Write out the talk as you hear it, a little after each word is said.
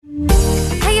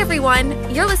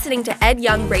everyone. You're listening to Ed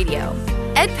Young Radio.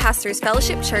 Ed pastors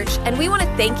Fellowship Church, and we want to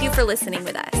thank you for listening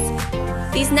with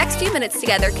us. These next few minutes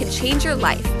together can change your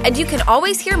life, and you can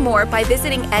always hear more by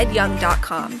visiting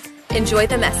edyoung.com. Enjoy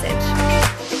the message.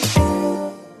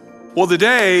 Well,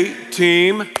 today,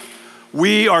 team,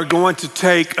 we are going to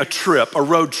take a trip, a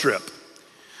road trip.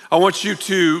 I want you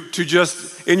to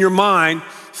just, in your mind,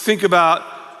 think about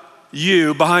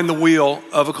you behind the wheel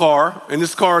of a car. And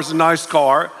this car is a nice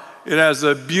car. It has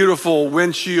a beautiful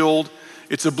windshield.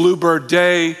 It's a bluebird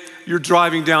day. You're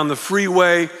driving down the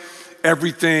freeway.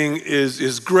 Everything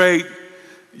is great.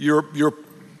 Your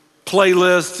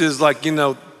playlist is like,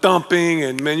 thumping,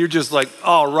 and man, you're just like,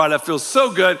 all right, that feels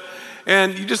so good.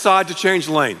 And you decide to change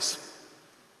lanes.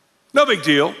 No big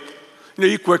deal.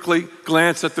 You quickly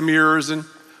glance at the mirrors and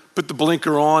put the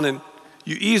blinker on and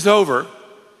you ease over.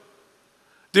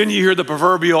 Then you hear the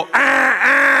proverbial,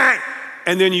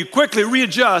 and then you quickly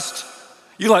readjust.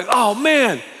 You're like, oh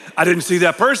man, I didn't see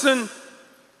that person.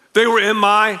 They were in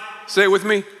my, say it with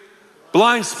me,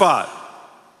 blind spot.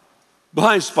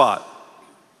 Blind spot.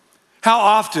 How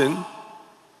often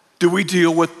do we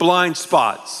deal with blind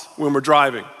spots when we're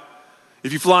driving?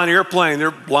 If you fly an airplane, there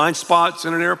are blind spots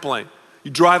in an airplane. You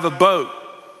drive a boat,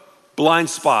 blind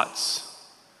spots.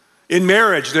 In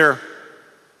marriage, there are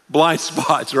blind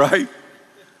spots, right?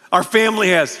 Our family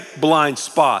has blind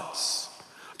spots.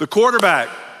 The quarterback,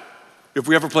 if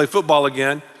we ever play football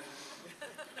again,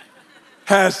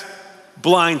 has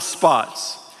blind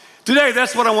spots. Today,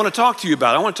 that's what I want to talk to you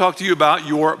about. I want to talk to you about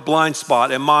your blind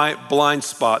spot and my blind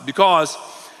spot, because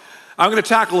I'm going to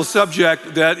tackle a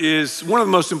subject that is one of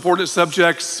the most important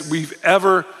subjects we've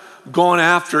ever gone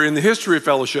after in the history of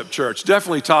Fellowship Church.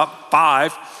 Definitely top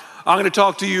 5. I'm going to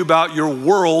talk to you about your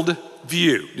world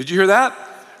view. Did you hear that?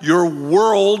 Your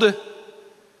world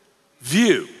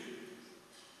view.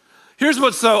 Here's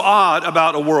what's so odd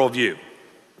about a worldview.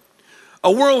 A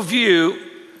worldview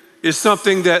is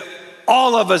something that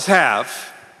all of us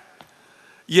have,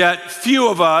 yet few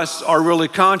of us are really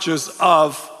conscious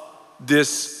of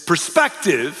this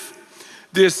perspective,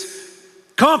 this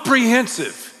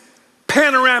comprehensive,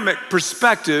 panoramic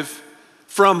perspective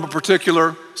from a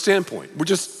particular standpoint. We're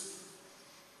just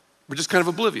kind of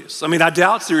oblivious. I mean, I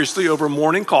doubt seriously over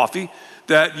morning coffee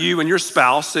that you and your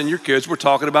spouse and your kids were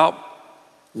talking about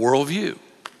worldview.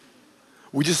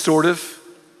 We just sort of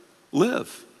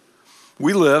live.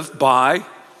 We live by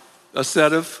a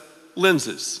set of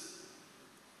lenses.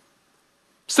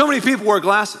 So many people wear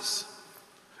glasses.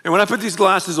 And when I put these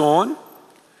glasses on,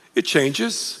 it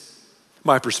changes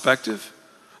my perspective.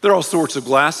 There are all sorts of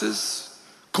glasses,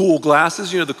 cool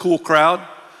glasses. The cool crowd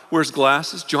wears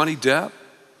glasses. Johnny Depp.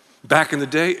 Back in the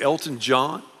day, Elton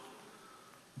John,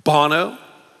 Bono.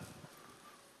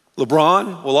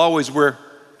 LeBron will always wear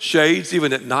shades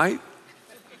even at night.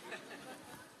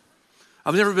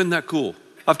 I've never been that cool.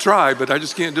 I've tried, but I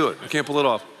just can't do it. I can't pull it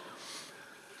off.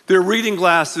 There are reading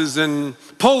glasses and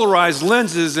polarized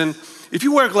lenses, and if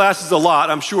you wear glasses a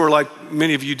lot, I'm sure like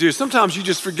many of you do, sometimes you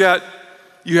just forget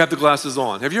you have the glasses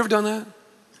on. Have you ever done that?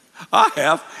 I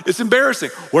have. It's embarrassing.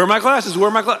 Where are my glasses? Where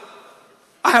are my glasses?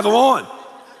 I have them on.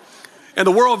 And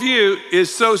the worldview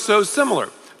is so similar.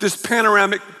 This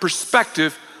panoramic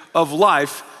perspective of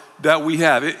life that we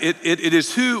have. It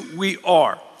is who we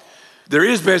are. There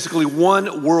is basically one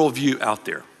worldview out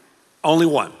there. Only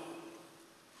one.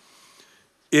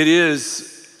 It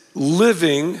is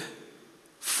living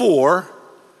for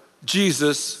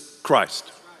Jesus Christ.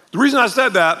 The reason I said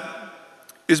that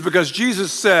is because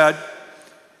Jesus said,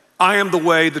 I am the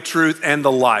way, the truth, and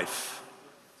the life.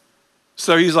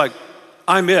 So he's like,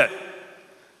 I'm it.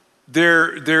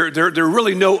 There are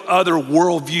really no other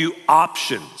worldview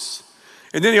options.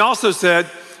 And then he also said,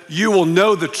 you will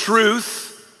know the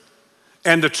truth,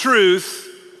 and the truth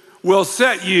will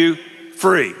set you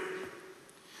free.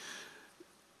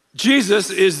 Jesus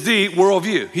is the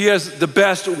worldview. He has the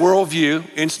best worldview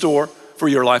in store for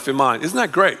your life and mine. Isn't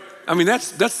that great? I mean,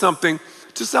 that's something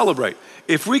to celebrate.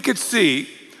 If we could see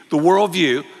the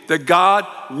worldview that God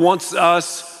wants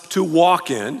us to walk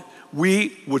in,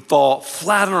 we would fall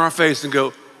flat on our face and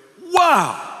go,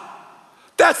 wow,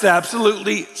 that's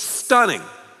absolutely stunning.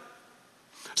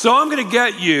 So I'm going to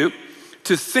get you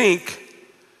to think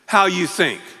how you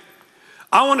think.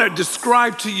 I want to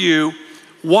describe to you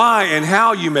why and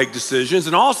how you make decisions,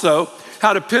 and also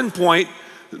how to pinpoint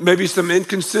maybe some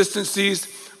inconsistencies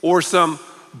or some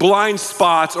blind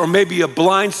spots, or maybe a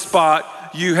blind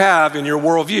spot you have in your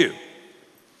worldview.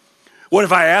 What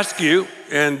if I ask you,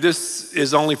 and this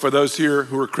is only for those here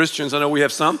who are Christians, I know we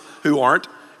have some who aren't,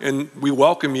 and we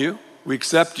welcome you, we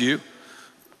accept you.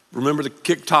 Remember to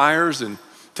kick tires and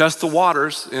test the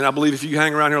waters, and I believe if you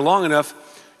hang around here long enough,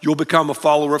 you'll become a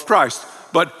follower of Christ.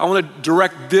 But I want to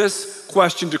direct this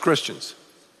question to Christians.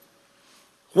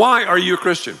 Why are you a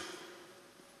Christian?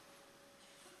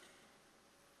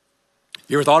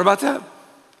 You ever thought about that?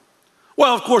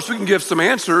 Well, of course, we can give some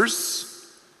answers.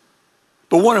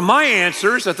 But one of my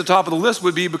answers at the top of the list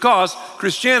would be because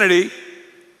Christianity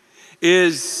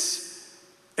is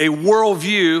a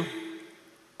worldview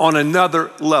on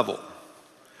another level.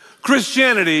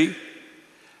 Christianity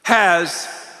has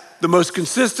the most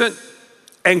consistent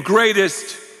and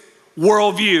greatest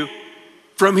worldview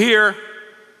from here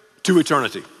to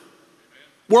eternity.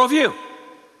 Worldview.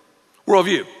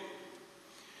 Worldview.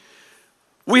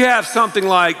 We have something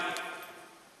like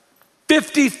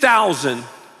 50,000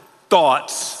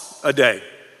 thoughts a day.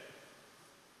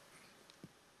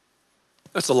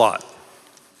 That's a lot.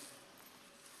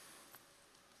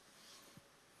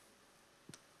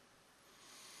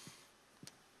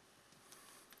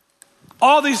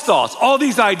 All these thoughts, all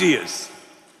these ideas.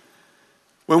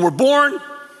 When we're born,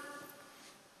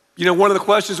 one of the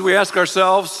questions we ask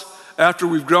ourselves after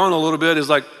we've grown a little bit is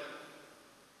like,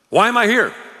 why am I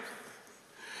here?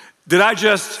 Did I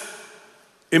just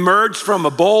emerge from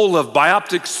a bowl of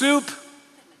bioptic soup?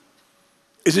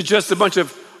 Is it just a bunch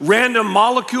of random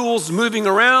molecules moving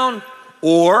around?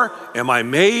 Or am I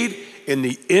made in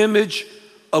the image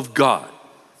of God?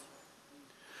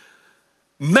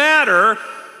 Matter,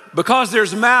 because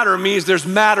there's matter, means there's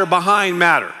matter behind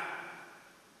matter.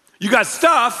 You got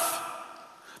stuff,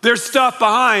 there's stuff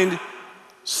behind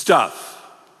stuff.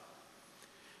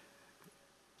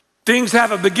 Things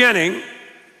have a beginning,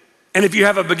 and if you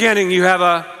have a beginning, you have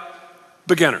a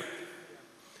beginner.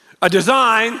 A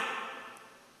design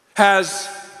has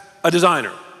a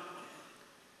designer.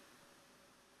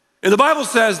 And the Bible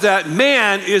says that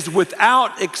man is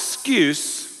without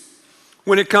excuse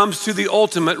when it comes to the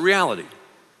ultimate reality.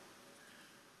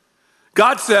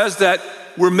 God says that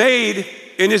we're made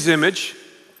in his image,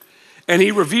 and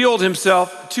he revealed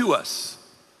himself to us.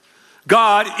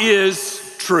 God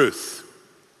is truth.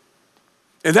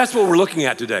 And that's what we're looking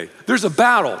at today. There's a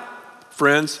battle,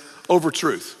 friends, over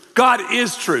truth. God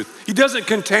is truth. He doesn't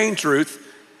contain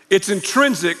truth. It's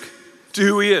intrinsic to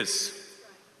who he is.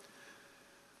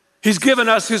 He's given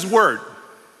us his word,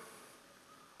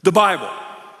 the Bible.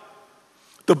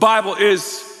 The Bible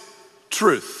is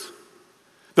truth.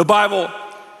 The Bible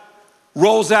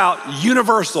rolls out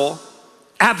universal,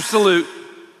 absolute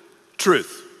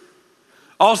truth.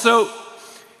 Also,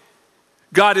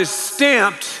 God has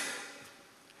stamped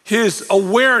his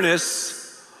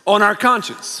awareness on our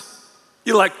conscience.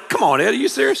 You're like, come on, Ed, are you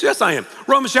serious? Yes, I am.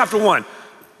 Romans chapter 1,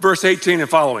 verse 18 and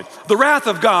following. The wrath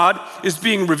of God is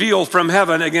being revealed from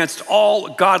heaven against all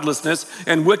godlessness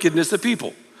and wickedness of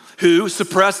people who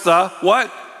suppress the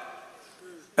what?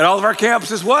 At all of our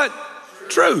campuses, what?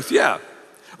 Truth, yeah.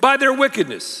 By their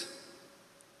wickedness.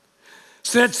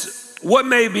 Since what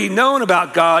may be known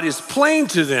about God is plain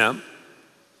to them,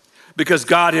 because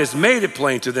God has made it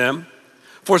plain to them,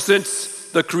 for since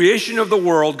the creation of the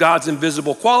world, God's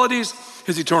invisible qualities,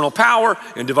 his eternal power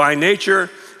and divine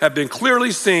nature have been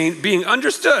clearly seen, being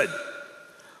understood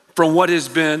from what has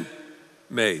been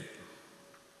made.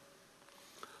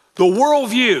 The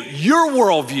worldview, your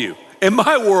worldview, and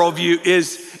my worldview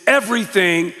is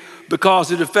everything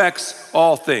because it affects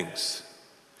all things.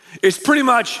 It's pretty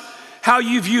much how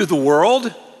you view the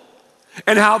world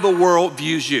and how the world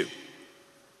views you.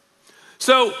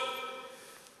 So,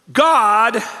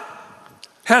 God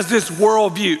has this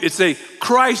worldview. It's a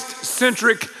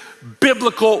Christ-centric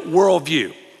biblical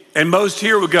worldview. And most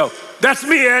here would go, that's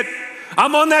me, Ed.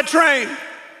 I'm on that train.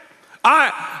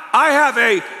 I have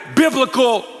a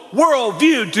biblical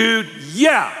worldview, dude.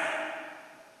 Yeah.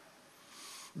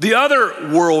 The other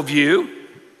worldview,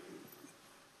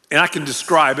 and I can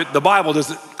describe it, the Bible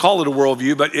doesn't call it a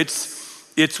worldview, but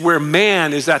it's where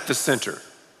man is at the center.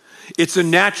 It's a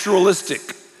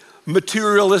naturalistic,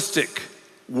 materialistic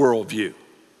worldview.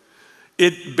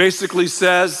 It basically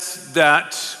says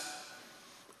that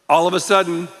all of a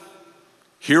sudden,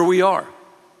 here we are.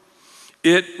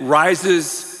 It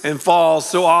rises and falls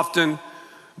so often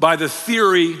by the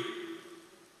theory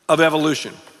of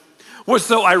evolution. What's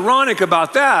so ironic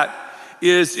about that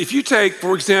is if you take,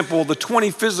 for example, the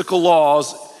 20 physical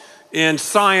laws in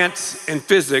science and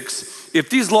physics, if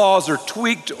these laws are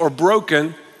tweaked or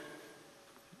broken,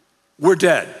 we're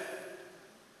dead.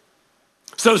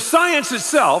 So science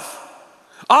itself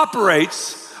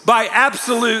operates by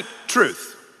absolute truth.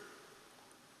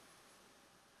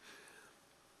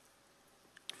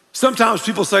 Sometimes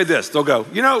people say this, they'll go,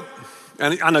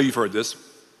 and I know you've heard this.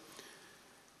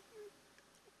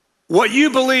 what you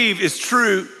believe is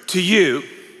true to you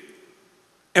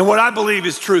and what I believe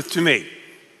is truth to me.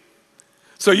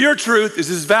 So your truth is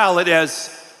as valid as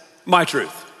my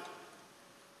truth.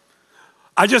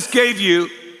 I just gave you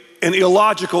an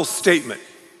illogical statement.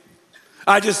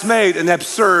 I just made an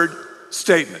absurd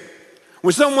statement.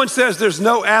 When someone says there's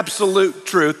no absolute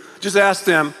truth, just ask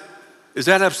them, is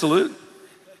that absolute?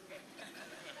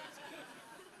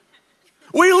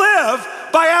 We live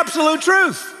by absolute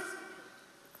truth.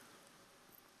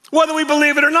 Whether we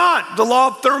believe it or not, the law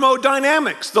of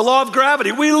thermodynamics, the law of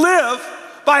gravity, we live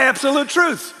by absolute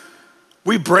truth.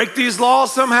 We break these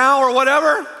laws somehow or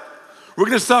whatever, we're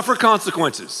gonna suffer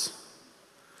consequences.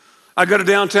 I go to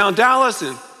downtown Dallas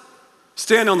and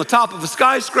stand on the top of a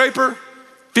skyscraper,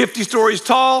 50 stories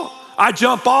tall. I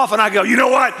jump off and I go, you know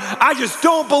what? I just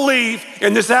don't believe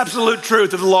in this absolute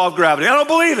truth of the law of gravity. I don't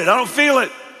believe it, I don't feel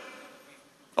it.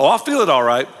 Oh, I'll feel it all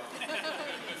right.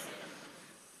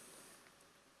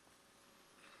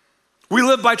 We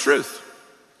live by truth.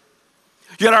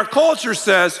 Yet our culture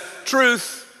says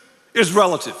truth is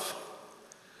relative.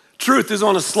 Truth is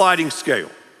on a sliding scale.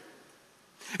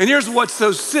 And here's what's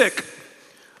so sick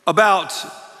about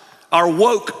our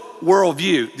woke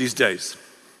worldview these days.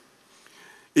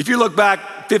 If you look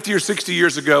back 50 or 60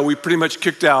 years ago, we pretty much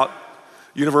kicked out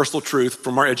universal truth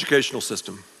from our educational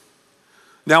system.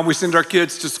 Now we send our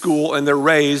kids to school and they're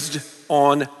raised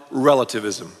on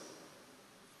relativism.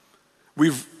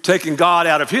 We've taken God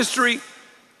out of history.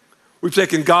 We've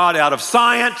taken God out of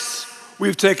science.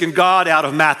 We've taken God out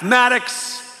of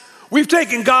mathematics. We've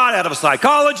taken God out of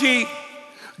psychology.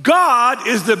 God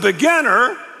is the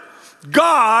beginner.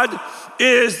 God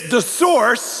is the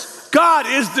source. God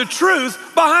is the truth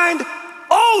behind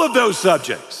all of those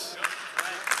subjects.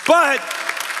 But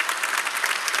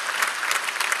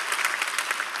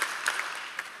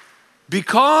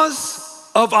because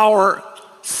of our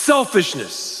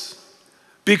selfishness,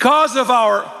 because of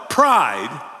our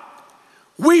pride,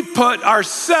 we put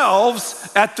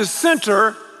ourselves at the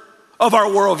center of our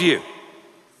worldview.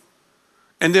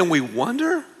 And then we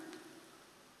wonder,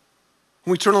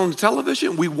 when we turn on the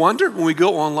television, we wonder when we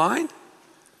go online,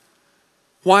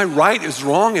 why right is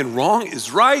wrong and wrong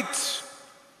is right.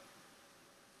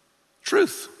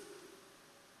 Truth.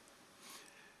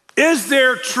 Is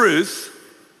there truth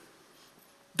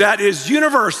that is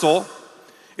universal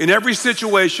in every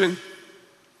situation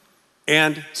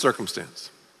and circumstance?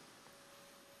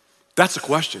 That's a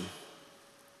question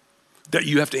that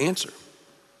you have to answer.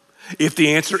 If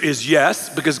the answer is yes,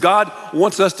 because God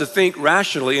wants us to think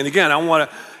rationally, and again, I want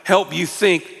to help you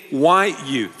think why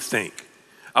you think.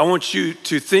 I want you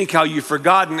to think how you've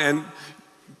forgotten, and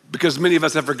because many of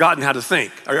us have forgotten how to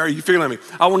think. Are you feeling me?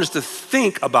 I want us to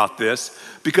think about this,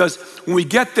 because when we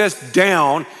get this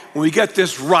down, when we get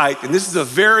this right, and this is a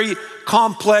very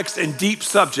complex and deep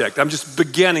subject, I'm just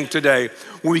beginning today.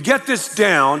 When we get this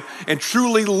down and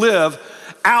truly live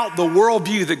out the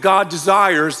worldview that God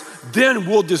desires, then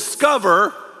we'll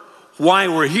discover why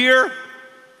we're here,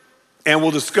 and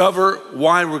we'll discover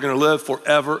why we're gonna live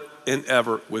forever and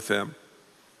ever with Him.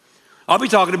 I'll be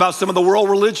talking about some of the world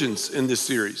religions in this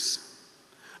series.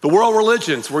 The world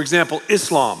religions, for example,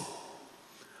 Islam,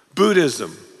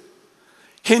 Buddhism,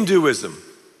 Hinduism,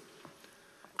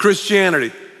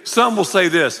 Christianity. Some will say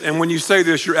this, and when you say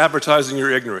this, you're advertising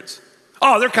your ignorance.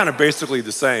 Oh, they're kind of basically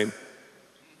the same.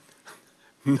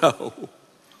 No.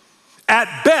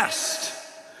 At best,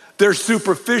 they're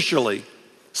superficially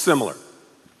similar.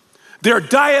 They're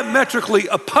diametrically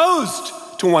opposed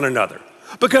to one another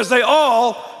because they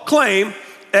all claim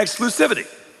exclusivity.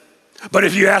 But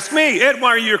if you ask me, Ed, why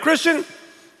are you a Christian?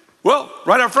 Well,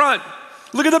 right up front,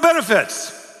 look at the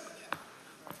benefits.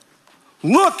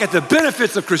 Look at the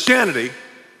benefits of Christianity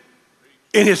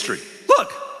in history.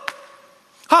 Look,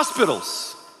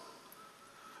 hospitals,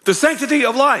 the sanctity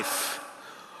of life,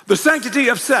 the sanctity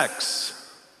of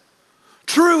sex,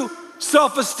 true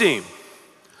self-esteem,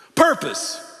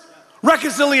 purpose,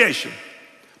 reconciliation,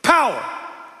 power.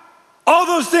 All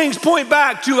those things point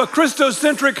back to a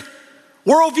Christocentric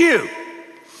worldview.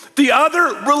 The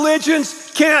other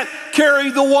religions can't carry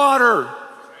the water.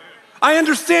 I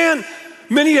understand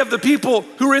many of the people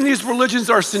who are in these religions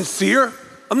are sincere.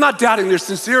 I'm not doubting their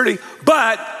sincerity,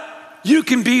 but you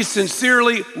can be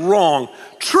sincerely wrong.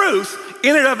 Truth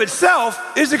in and of itself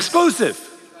is exclusive.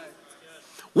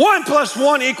 1 +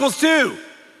 1 = 2.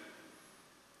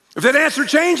 If that answer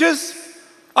changes,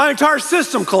 our entire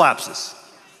system collapses.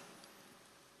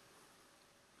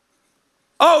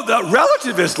 Oh, the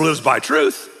relativist lives by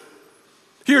truth.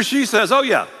 He or she says, oh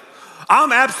yeah,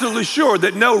 I'm absolutely sure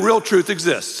that no real truth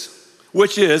exists,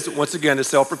 which is, once again, a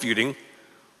self-refuting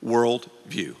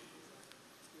worldview.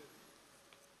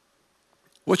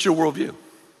 What's your worldview?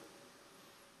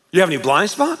 You have any blind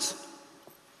spots?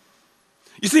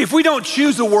 You see, if we don't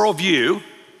choose a worldview,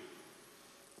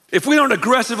 if we don't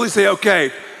aggressively say,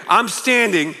 okay, I'm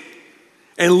standing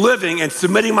and living and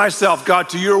submitting myself, God,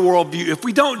 to your worldview, if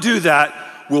we don't do that,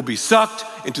 we'll be sucked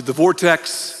into the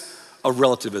vortex of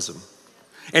relativism.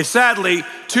 And sadly,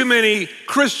 too many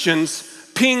Christians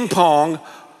ping pong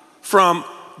from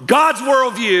God's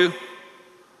worldview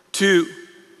to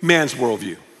man's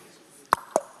worldview.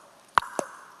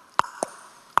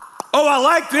 Oh, I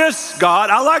like this, God.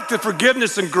 I like the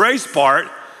forgiveness and grace part,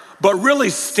 but really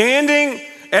standing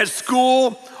at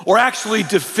school or actually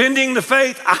defending the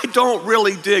faith, I don't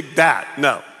really dig that.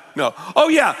 No. Oh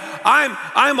yeah,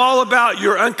 I'm all about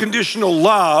your unconditional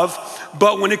love,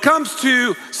 but when it comes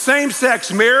to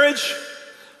same-sex marriage,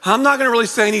 I'm not gonna really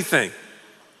say anything.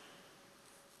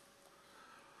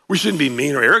 We shouldn't be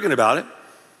mean or arrogant about it.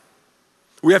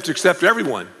 We have to accept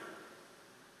everyone.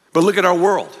 But look at our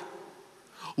world.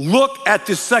 Look at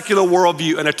this secular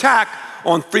worldview, an attack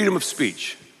on freedom of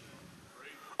speech.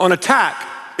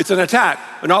 It's an attack,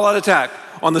 an all-out attack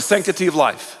on the sanctity of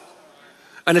life.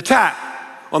 An attack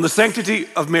on the sanctity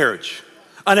of marriage.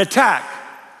 An attack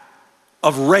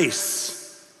of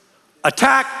race.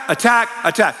 Attack.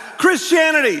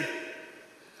 Christianity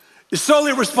is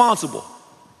solely responsible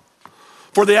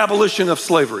for the abolition of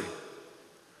slavery.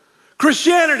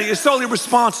 Christianity is solely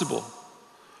responsible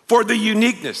for the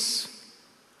uniqueness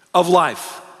of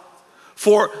life,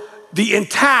 for the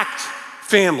intact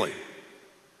family,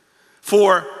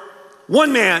 for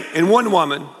one man and one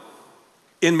woman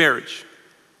in marriage.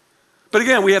 But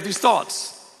again, we have these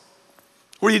thoughts.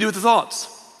 What do you do with the thoughts?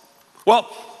 Well,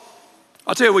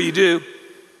 I'll tell you what you do.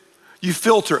 You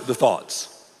filter the thoughts.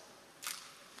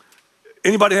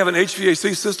 Anybody have an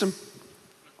HVAC system?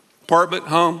 Apartment,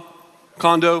 home,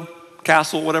 condo,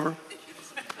 castle, whatever?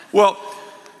 Well,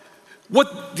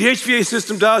 what the HVAC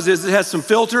system does is it has some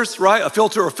filters, right? A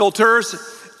filter or filters,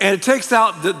 and it takes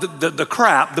out the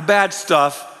crap, the bad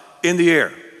stuff in the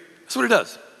air. That's what it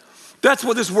does. That's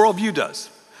what this worldview does.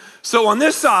 So on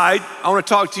this side, I want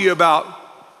to talk to you about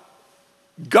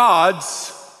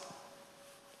God's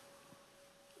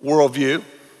worldview.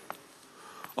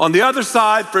 On the other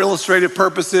side, for illustrative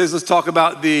purposes, let's talk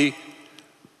about the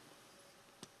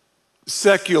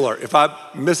secular. If I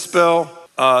misspell,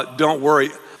 don't worry.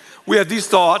 We have these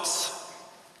thoughts,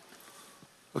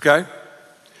 okay?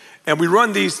 And we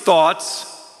run these thoughts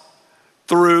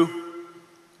through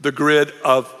the grid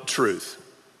of truth.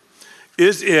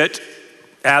 Is it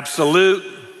absolute?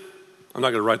 I'm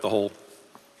not going to write the whole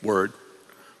word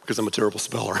because I'm a terrible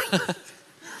speller.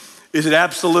 Is it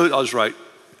absolute? I'll just write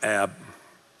ab.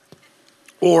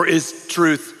 Or is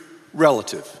truth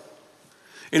relative?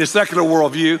 In a secular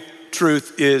worldview,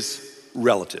 truth is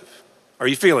relative. Are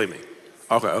you feeling me?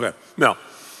 Okay. Now,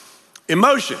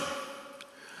 emotion.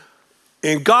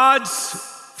 In God's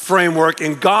framework,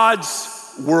 in God's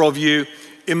worldview,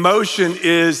 emotion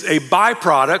is a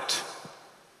byproduct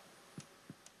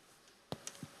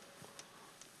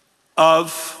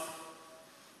of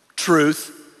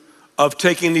truth, of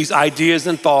taking these ideas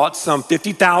and thoughts, some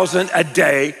 50,000 a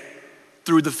day,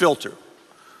 through the filter.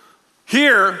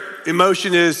 Here,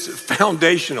 emotion is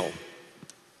foundational.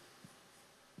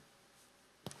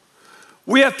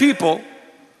 We have people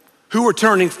who are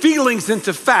turning feelings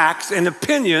into facts and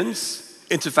opinions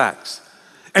into facts.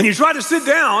 And you try to sit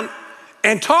down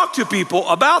and talk to people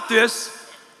about this,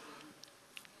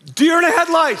 deer in the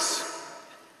headlights.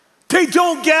 They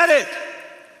don't get it.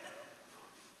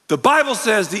 The Bible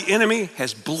says the enemy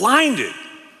has blinded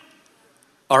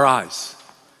our eyes.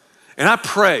 And I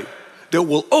pray that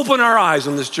we'll open our eyes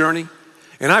on this journey.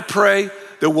 And I pray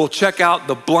that we'll check out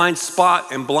the blind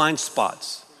spot and blind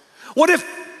spots. What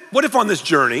if on this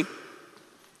journey,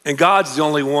 and God's the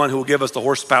only one who will give us the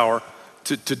horsepower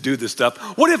to do this stuff.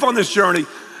 What if on this journey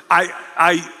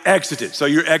I exited? So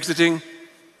you're exiting,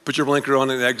 put your blinker on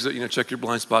and exit, check your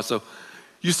blind spot. So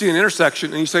you see an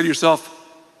intersection and you say to yourself,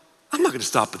 I'm not gonna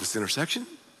stop at this intersection.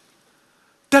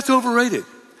 That's overrated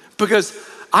because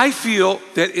I feel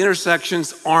that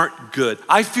intersections aren't good.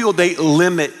 I feel they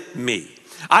limit me.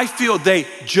 I feel they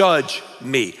judge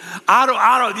me. I don't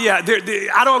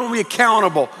want to be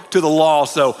accountable to the law.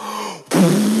 So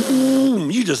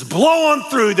you just blow on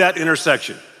through that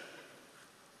intersection.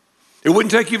 It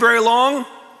wouldn't take you very long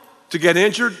to get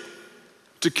injured,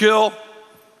 to kill,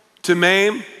 to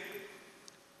maim.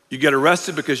 You get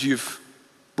arrested because you've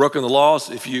broken the laws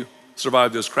if you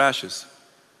survive those crashes.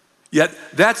 Yet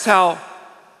that's how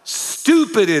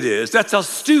stupid it is. That's how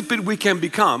stupid we can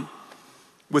become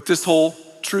with this whole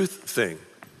truth thing.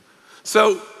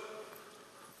 So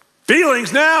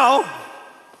feelings now,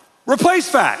 Replace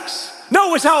facts.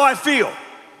 No, it's how I feel.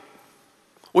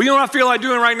 Well, you know what I feel like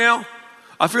doing right now?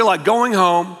 I feel like going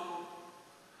home,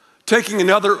 taking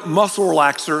another muscle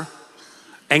relaxer,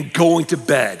 and going to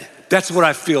bed. That's what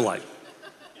I feel like.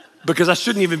 Because I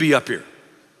shouldn't even be up here.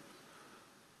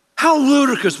 How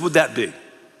ludicrous would that be?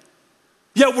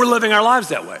 Yet we're living our lives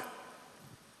that way.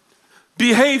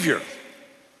 Behavior.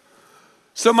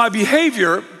 So my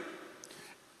behavior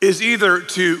is either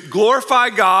to glorify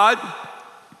God,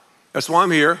 that's why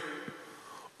I'm here,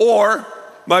 or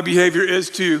my behavior is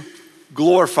to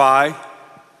glorify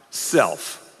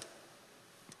self.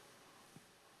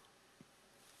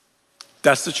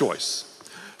 That's the choice.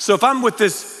 So if I'm with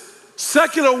this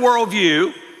secular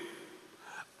worldview,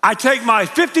 I take my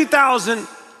 50,000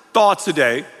 thoughts a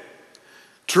day.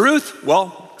 Truth,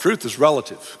 well, truth is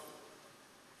relative.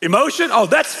 Emotion, oh,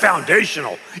 that's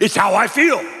foundational. It's how I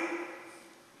feel.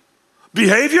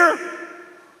 Behavior,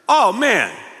 oh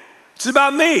man, it's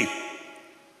about me.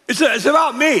 It's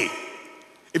about me.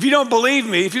 If you don't believe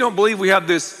me, if you don't believe we have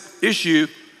this issue,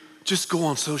 just go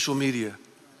on social media.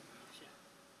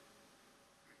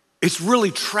 It's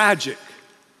really tragic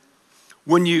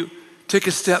when you take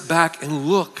a step back and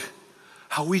look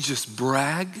how we just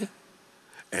brag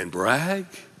and brag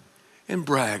and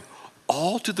brag,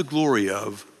 all to the glory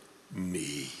of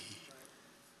me.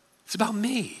 It's about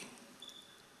me.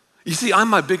 You see, I'm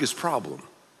my biggest problem.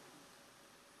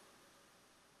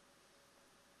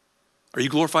 Are you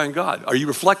glorifying God? Are you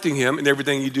reflecting Him in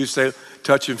everything you do, say,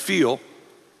 touch, and feel?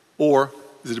 Or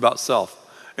is it about self?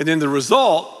 And then the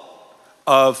result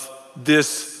of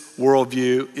this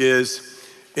worldview is,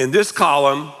 in this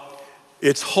column,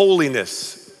 it's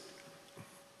holiness.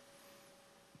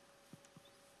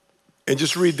 And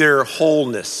just read there,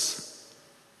 wholeness.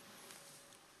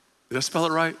 Did I spell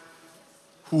it right?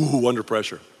 Ooh, under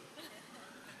pressure.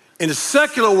 In a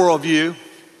secular worldview,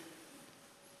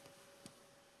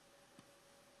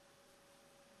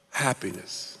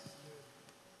 happiness.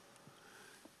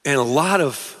 And a lot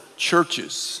of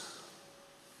churches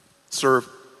serve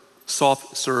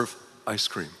soft serve ice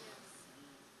cream.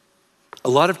 A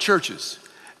lot of churches,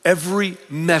 every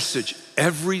message,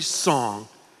 every song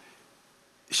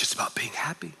is just about being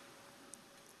happy.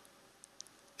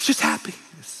 It's just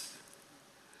happiness.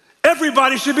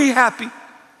 Everybody should be happy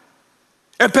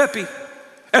and peppy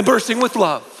and bursting with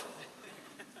love.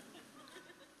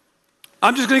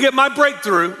 I'm just gonna get my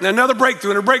breakthrough, and another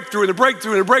breakthrough, and a breakthrough, and a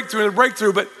breakthrough, and a breakthrough, and a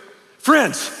breakthrough. But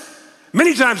friends,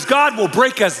 many times God will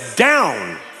break us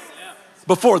down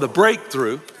before the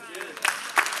breakthrough.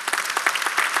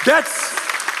 That's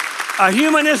a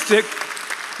humanistic,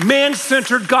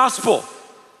 man-centered gospel.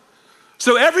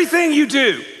 So everything you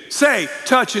do, say,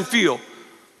 touch, and feel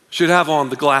should have on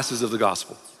the glasses of the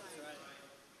gospel.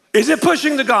 Is it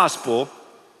pushing the gospel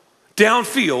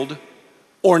downfield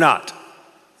or not?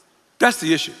 That's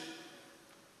the issue.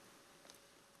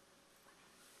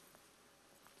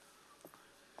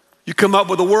 You come up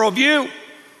with a worldview,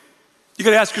 you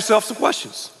gotta ask yourself some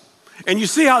questions. And you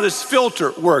see how this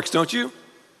filter works, don't you?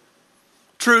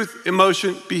 Truth,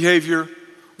 emotion, behavior,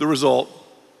 the result.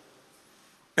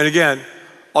 And again,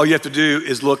 all you have to do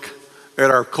is look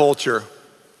at our culture.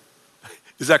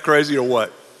 Is that crazy or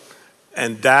what?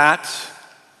 And that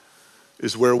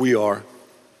is where we are.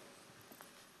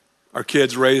 Our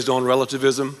kids raised on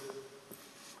relativism.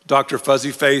 Dr.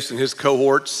 Fuzzy Face and his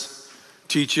cohorts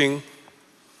teaching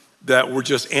that we're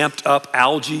just amped up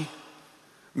algae,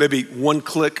 maybe one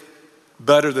click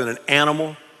better than an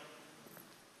animal.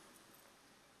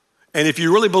 And if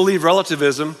you really believe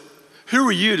relativism, who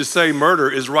are you to say murder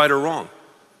is right or wrong?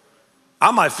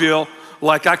 I might feel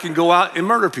like I can go out and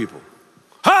murder people.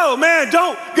 Oh man,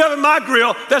 don't govern my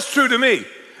grill. That's true to me.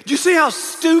 Do you see how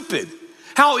stupid,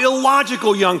 how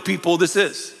illogical, young people, this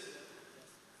is?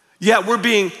 Yet we're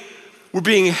being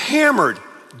hammered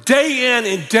day in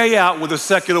and day out with a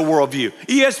secular worldview.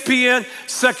 ESPN,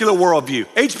 secular worldview.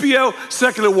 HBO,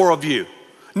 secular worldview.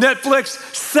 Netflix,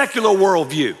 secular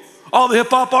worldview. All the hip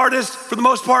hop artists, for the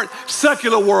most part,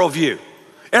 secular worldview.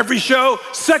 Every show,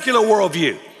 secular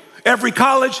worldview. Every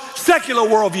college, secular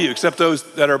worldview, except those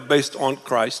that are based on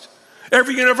Christ.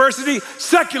 Every university,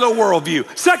 secular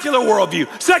worldview, secular worldview,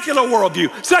 secular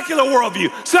worldview, secular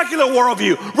worldview, secular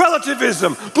worldview,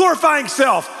 relativism, glorifying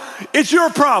self. It's your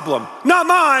problem, not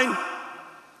mine.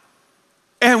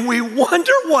 And we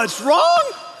wonder what's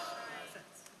wrong.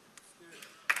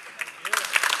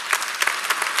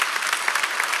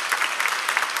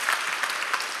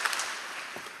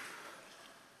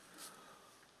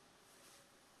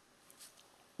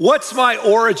 What's my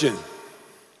origin?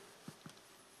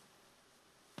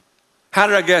 How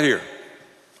did I get here?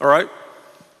 All right?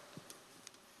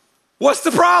 What's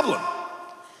the problem?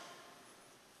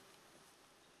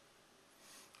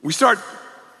 We start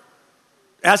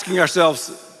asking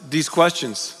ourselves these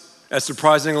questions at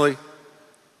surprisingly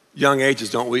young ages,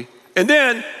 don't we? And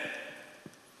then,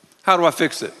 how do I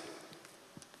fix it?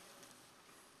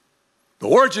 The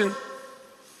origin,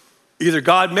 either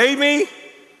God made me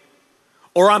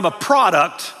or I'm a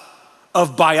product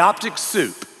of bioptic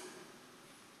soup.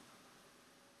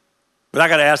 But I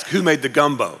gotta ask, who made the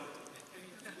gumbo?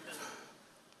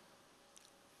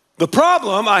 The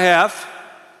problem I have,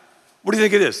 what do you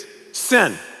think it is?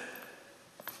 Sin.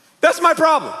 That's my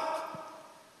problem.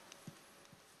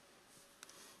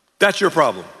 That's your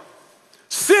problem.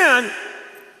 Sin,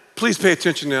 please pay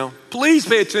attention now. Please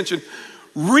pay attention.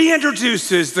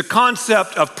 Reintroduces the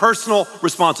concept of personal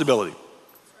responsibility.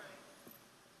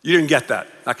 You didn't get that,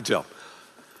 I can tell.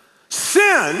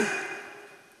 Sin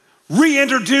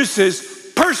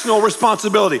reintroduces personal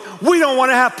responsibility. We don't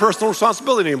want to have personal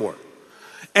responsibility anymore.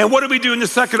 And what do we do in the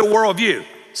secular worldview?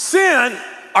 Sin,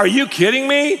 are you kidding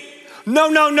me?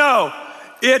 No.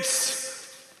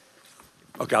 It's,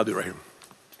 okay, I'll do it right here.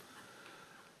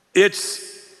 It's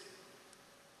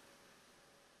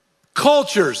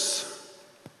culture's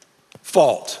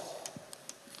fault.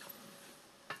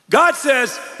 God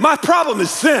says, my problem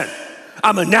is sin.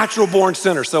 I'm a natural born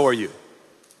sinner, so are you.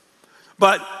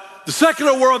 But the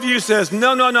secular worldview says,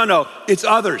 no, it's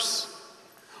others.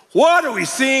 What are we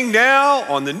seeing now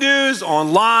on the news,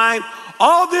 online?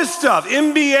 All this stuff,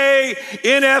 NBA,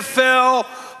 NFL,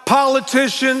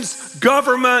 politicians,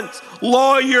 government,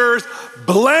 lawyers,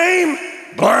 blame,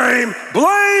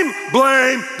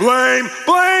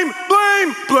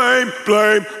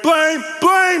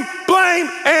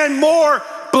 and more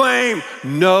blame.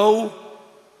 No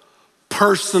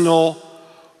personal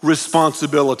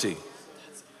responsibility.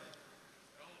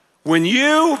 When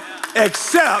you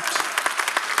accept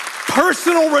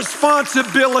personal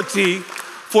responsibility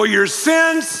for your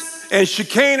sins and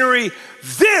chicanery,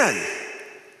 then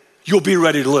you'll be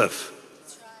ready to live.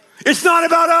 It's not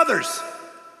about others.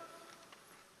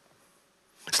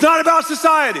 It's not about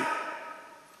society.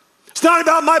 It's not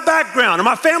about my background or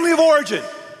my family of origin.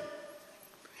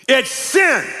 It's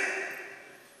sin.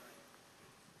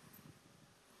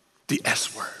 The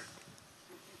S word.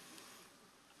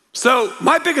 So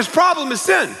my biggest problem is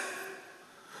sin.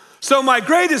 So my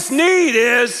greatest need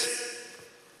is,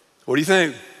 what do you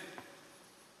think?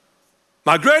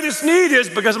 My greatest need is,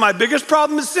 because my biggest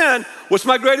problem is sin, what's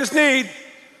my greatest need?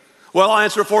 Well, I'll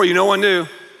answer it for you. No one knew.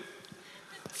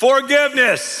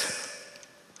 Forgiveness.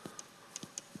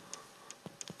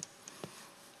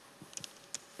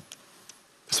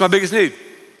 That's my biggest need.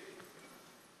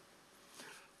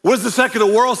 What does the secular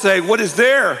world say? What is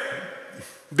their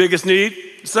biggest need?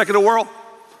 The secular world?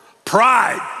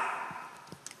 Pride.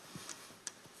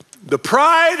 The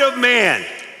pride of man.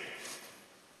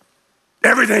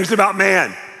 Everything's about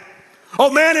man.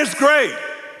 Oh, man is great.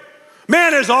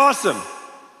 Man is awesome.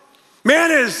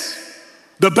 Man is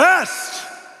the best.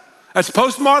 That's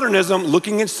postmodernism,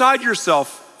 looking inside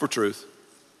yourself for truth.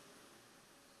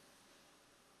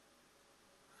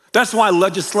 That's why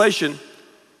legislation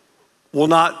will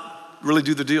not really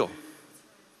do the deal.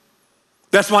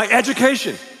 That's why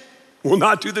education will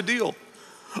not do the deal.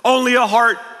 Only a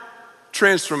heart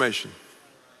transformation.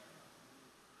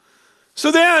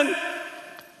 So then,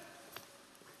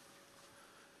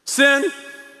 sin,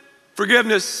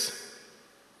 forgiveness.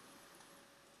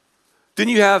 Then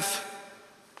you have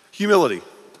humility,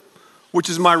 which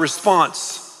is my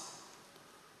response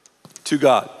to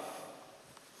God.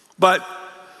 But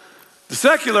the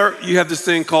secular, you have this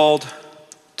thing called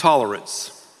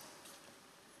tolerance.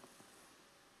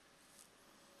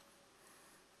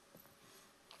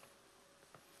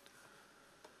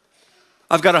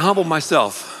 I've got to humble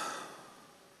myself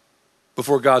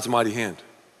before God's mighty hand.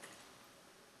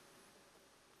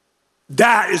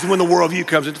 That is when the worldview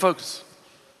comes into focus.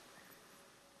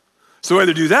 So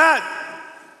either do that,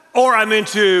 or I'm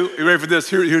into, you ready for this?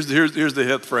 Here's the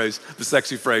hip phrase, the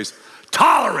sexy phrase,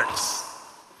 tolerance.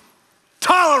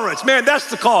 Tolerance, man, that's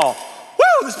the call.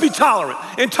 Woo, let's be tolerant.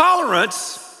 And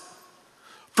tolerance,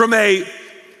 from a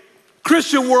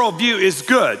Christian worldview, is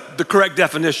good, the correct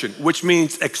definition, which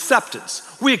means acceptance.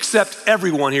 We accept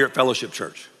everyone here at Fellowship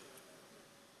Church.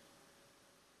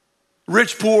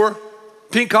 Rich, poor,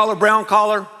 pink collar, brown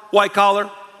collar, white collar.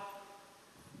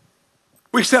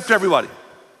 We accept everybody.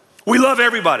 We love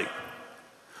everybody.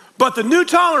 But the new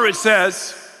tolerance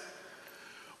says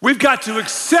we've got to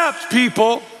accept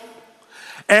people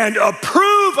and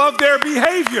approve of their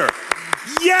behavior.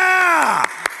 Yeah!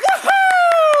 Woohoo!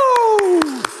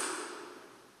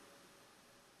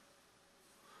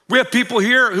 We have people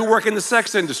here who work in the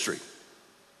sex industry.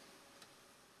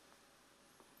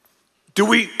 Do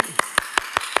we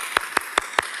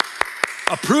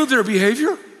approve their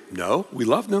behavior? No, we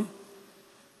love them.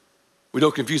 We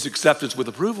don't confuse acceptance with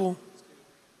approval.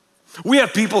 We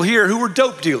have people here who are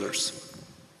dope dealers.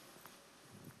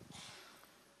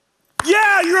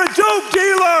 Yeah, you're a dope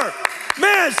dealer.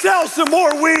 Man, sell some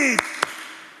more weed.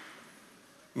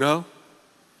 No,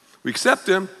 we accept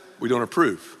them, we don't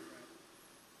approve.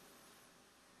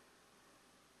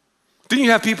 Then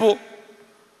you have people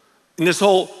in this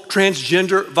whole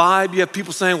transgender vibe, you have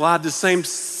people saying, well, I have the same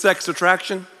sex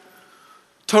attraction,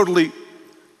 totally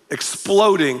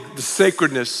exploding the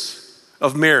sacredness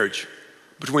of marriage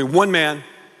between one man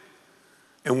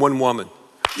and one woman.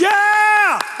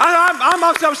 Yeah,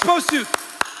 I'm supposed to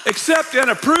accept and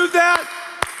approve that,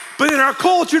 but in our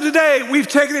culture today, we've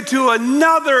taken it to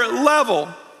another level.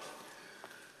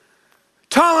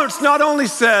 Tolerance not only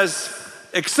says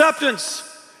acceptance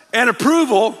and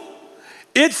approval,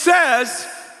 it says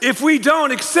if we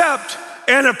don't accept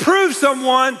and approve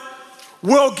someone,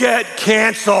 we'll get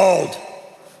canceled.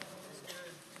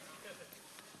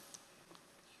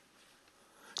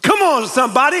 Come on,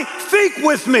 somebody, think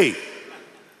with me.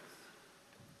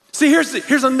 See,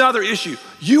 here's another issue.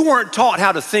 You weren't taught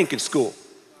how to think in school.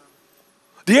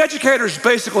 The educators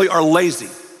basically are lazy.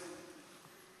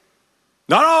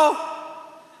 Not all,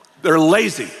 they're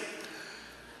lazy.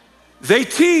 They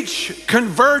teach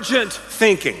convergent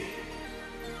thinking.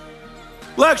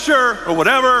 Lecture or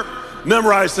whatever,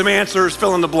 memorize some answers,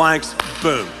 fill in the blanks,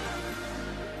 boom.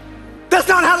 That's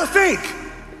not how to think.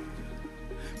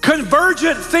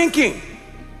 Convergent thinking.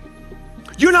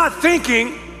 You're not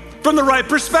thinking from the right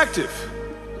perspective.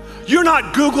 You're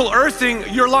not Google Earthing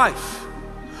your life.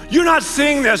 You're not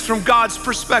seeing this from God's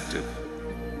perspective.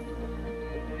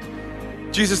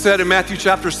 Jesus said in Matthew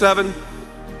chapter 7,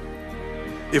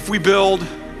 if we build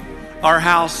our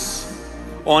house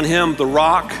on him, the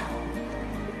rock,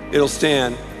 it'll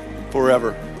stand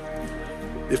forever.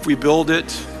 If we build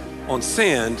it on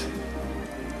sand,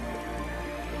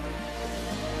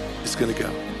 it's gonna go.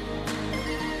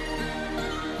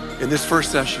 In this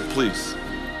first session, please,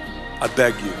 I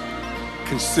beg you,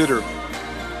 consider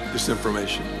this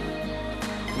information.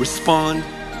 Respond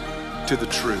to the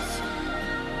truth.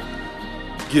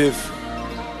 Give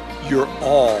your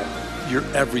all, your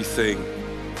everything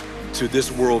to this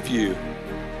worldview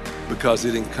because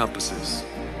it encompasses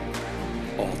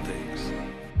all things.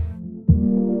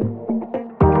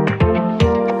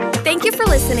 Thank you for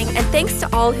listening, and thanks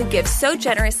to all who give so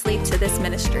generously to this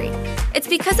ministry. It's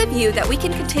because of you that we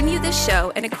can continue this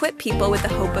show and equip people with the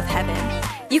hope of heaven.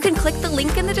 You can click the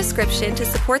link in the description to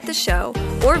support the show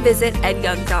or visit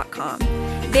edyoung.com.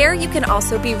 There you can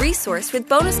also be resourced with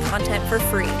bonus content for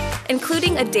free,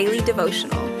 including a daily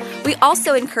devotional. We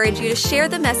also encourage you to share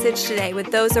the message today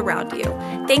with those around you.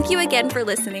 Thank you again for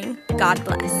listening. God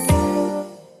bless.